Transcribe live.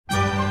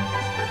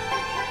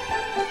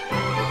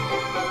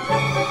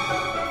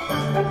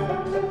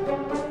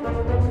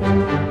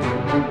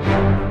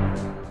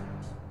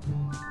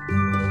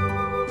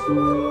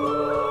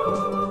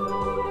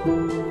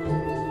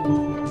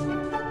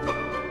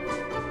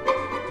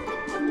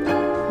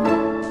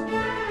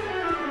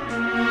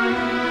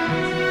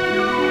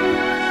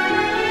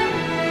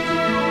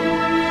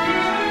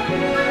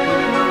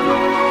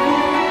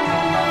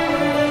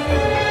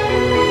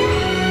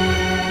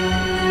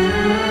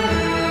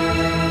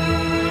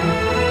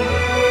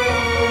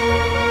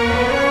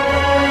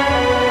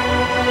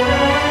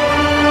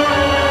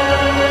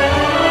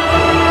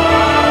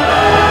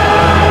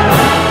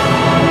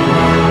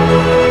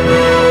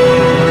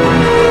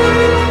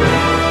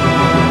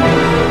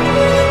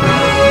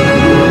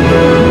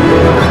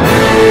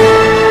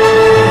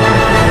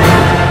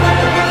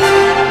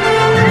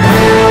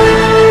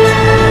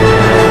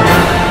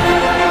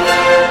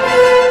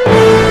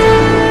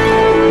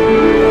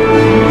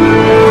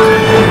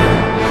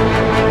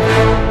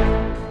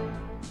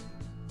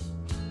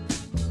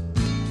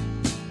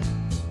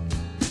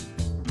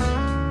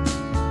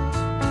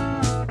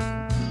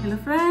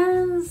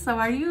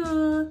are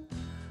you?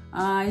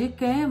 You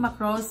came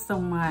across to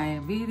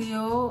my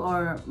video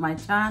or my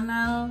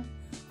channel.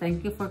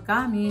 Thank you for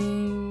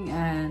coming.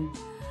 And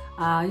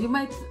you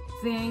might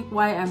think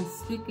why I'm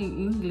speaking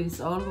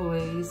English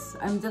always.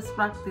 I'm just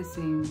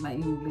practicing my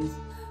English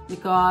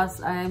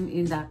because I'm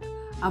in the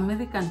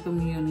American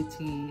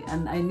community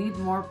and I need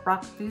more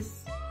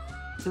practice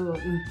to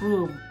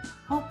improve.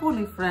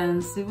 Hopefully,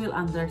 friends, you will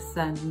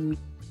understand me.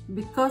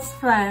 Because,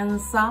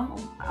 friends, some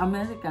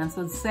Americans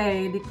would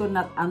say they could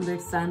not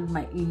understand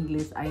my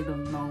English. I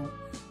don't know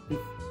if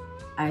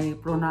I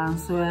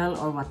pronounce well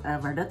or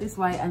whatever. That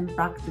is why I'm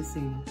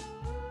practicing.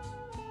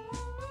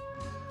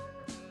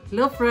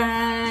 Hello,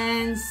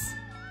 friends!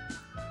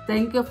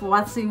 Thank you for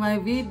watching my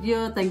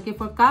video. Thank you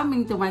for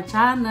coming to my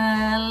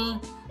channel.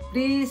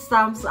 Please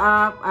thumbs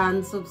up and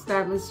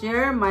subscribe and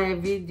share my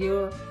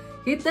video.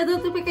 Hit the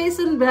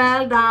notification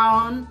bell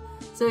down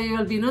so you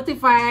will be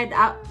notified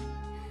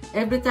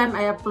every time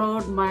I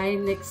upload my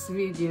next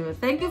video.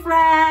 Thank you,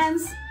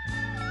 friends!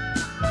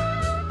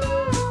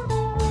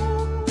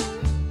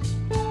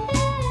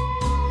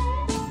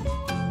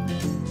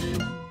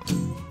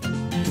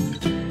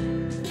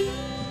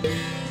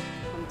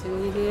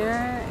 Continue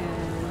here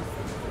in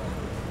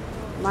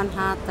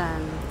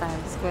Manhattan,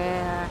 Times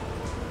Square,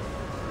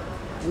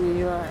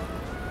 New York.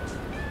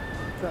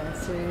 So I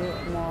see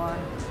more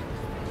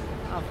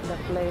of the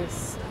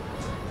place.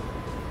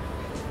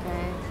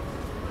 Okay.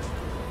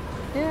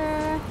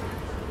 Here,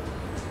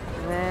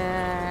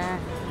 there,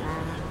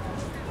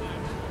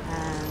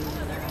 and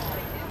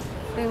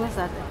famous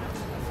at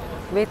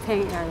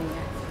waiting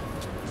area.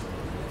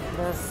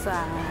 There's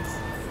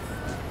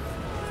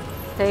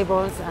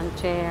tables and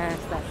chairs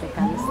that you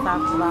can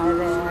stop by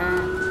there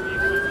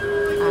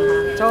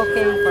and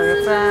talking for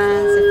your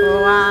friends if you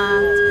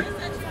want.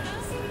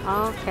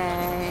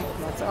 Okay,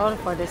 that's all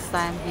for this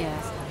time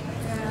here.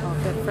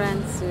 Okay,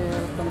 friends,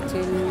 we'll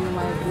continue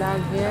my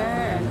vlog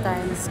here in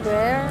Times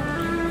Square.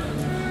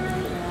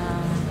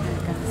 You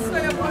can see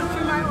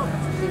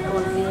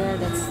people here.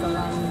 That's the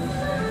one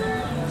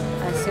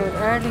I showed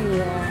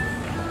earlier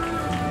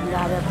in the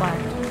other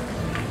part.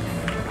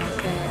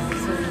 Okay, I'll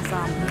show you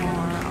some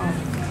more of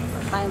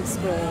Times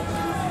Square.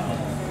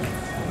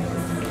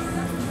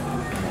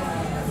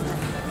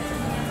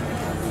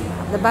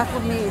 The back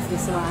of me is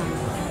this one.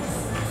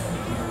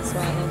 So I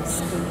will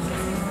see.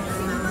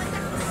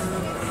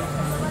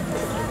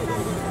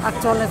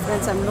 Actually,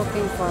 friends, I'm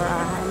looking for,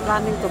 I'm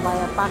planning to buy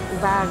a pack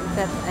bag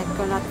that I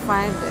could not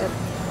find it.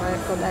 Where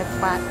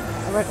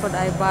could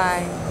I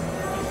buy?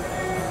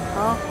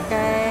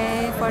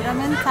 Okay, for the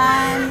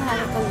meantime, I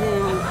will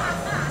continue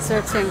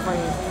searching for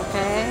it,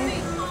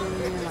 okay?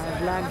 My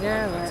vlog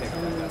here, we're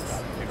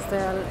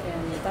still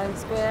in Times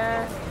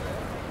Square.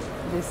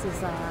 This is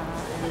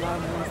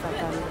environment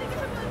that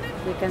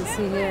you can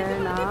see here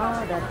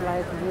now, that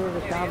light blue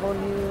with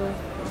W.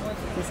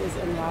 This is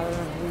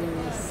Environment.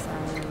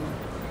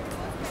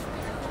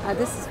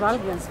 This is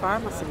Walgreens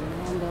Pharmacy,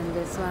 and then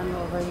this one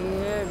over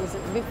here. This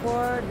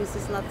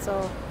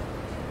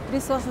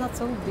was not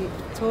so big,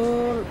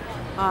 too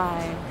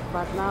high,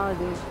 but now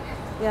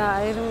yeah,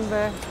 I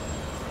remember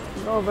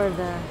over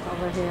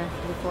here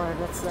before.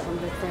 That's the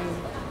only thing.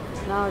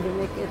 Now they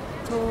make it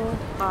too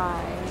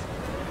high,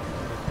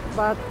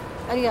 but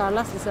yeah,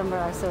 last December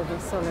I saw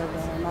this solar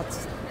there, not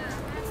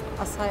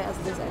as high as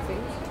this, I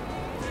think.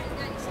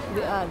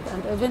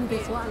 And even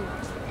this one.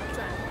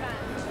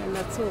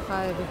 Not so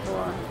high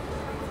before.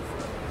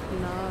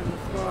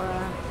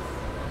 Before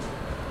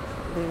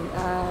they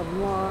add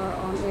more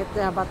on it,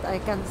 but I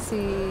can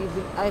see,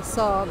 I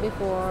saw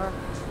before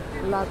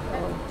a lot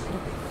of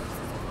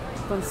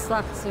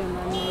construction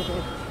and made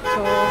it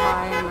so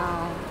high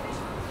now.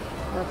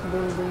 That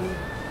building,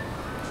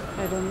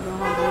 I don't know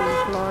how many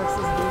floors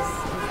is this.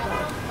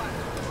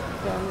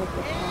 Can look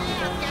it on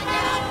there.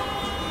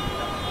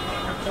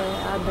 Okay,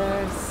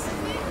 others.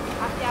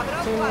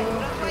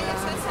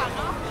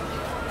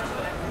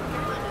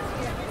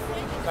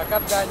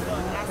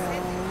 Okay,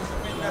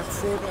 that's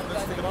it.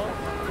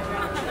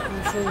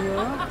 And so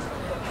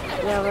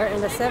yeah, we're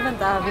in the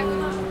 7th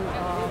Avenue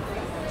of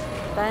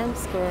Times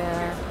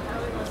Square.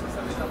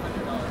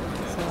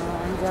 So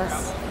I'm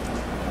just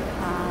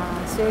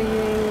showing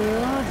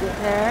you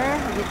there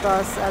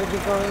because I'll be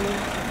going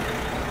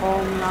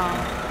home now.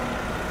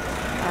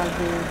 I'll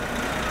be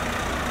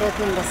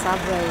taking the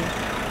subway.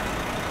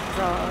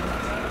 So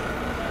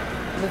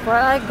before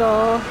I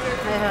go,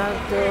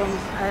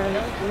 I'll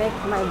make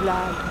my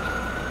vlog.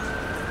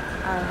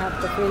 I have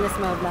to finish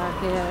my vlog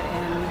here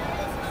in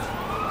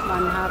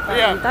Manhattan,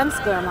 in Times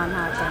Square,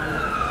 Manhattan.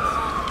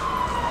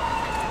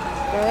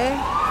 Okay?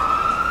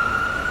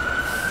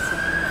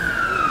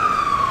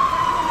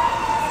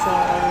 So I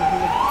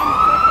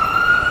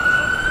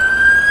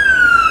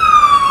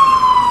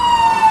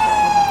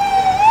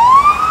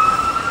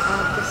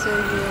have to show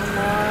you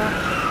more.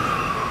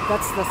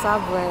 That's the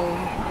subway.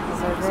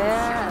 So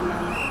there, and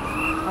then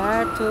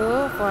there too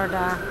for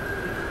the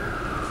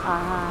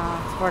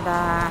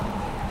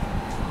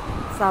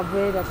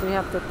subway that we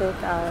have to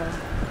take our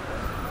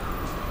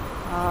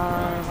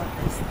what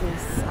is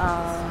this?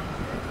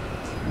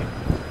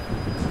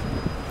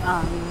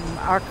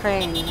 Our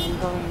train and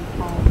going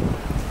home.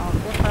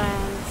 Okay,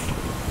 friends,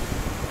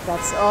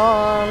 that's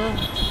all.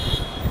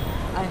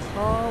 I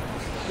hope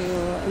you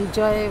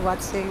enjoy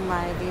watching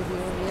my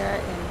video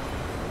here in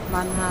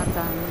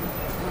Manhattan.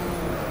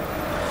 And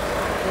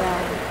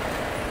yeah,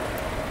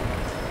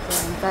 so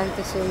I'm trying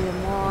to show you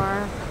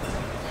more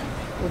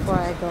before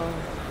I go.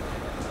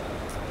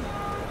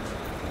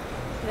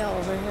 Yeah,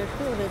 over here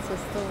too, there's a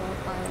store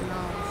high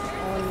now.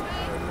 All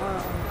more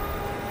on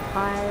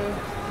high,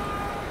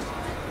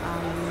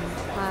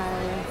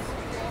 high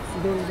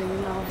building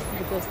now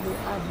because they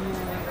add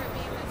more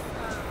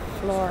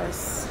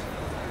floors.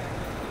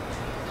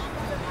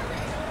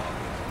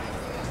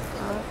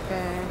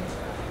 Okay.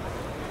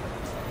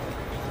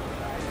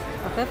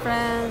 Okay,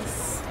 friends.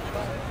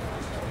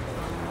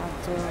 I have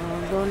to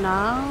go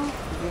now.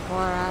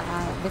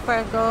 Before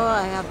I go,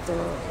 I have to.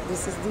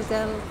 This is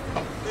detail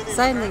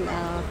signing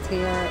out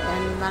here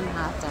in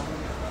Manhattan,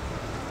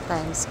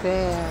 Times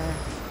Square.